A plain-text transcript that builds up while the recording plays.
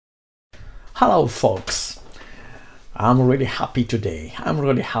Hello folks, I'm really happy today. I'm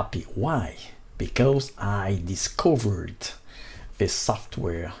really happy. Why? Because I discovered this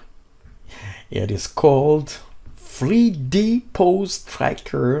software. It is called 3D Pose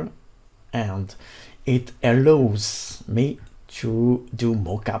Tracker, and it allows me to do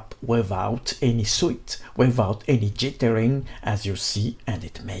mocap without any sweat, without any jittering, as you see, and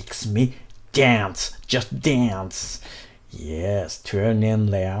it makes me dance, just dance. Yes, turn in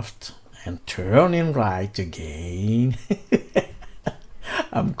left and turn in right again.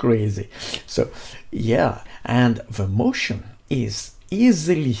 I'm crazy. So yeah, and the motion is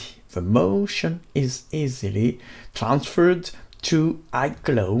easily transferred to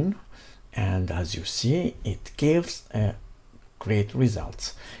iClone, and as you see, it gives a great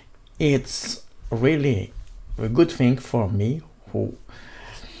results. It's really a good thing for me who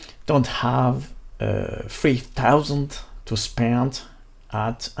don't have 3,000 to spend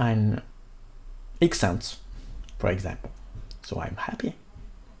at an xsens, for example. So I'm happy.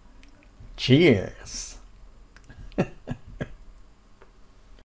 Cheers.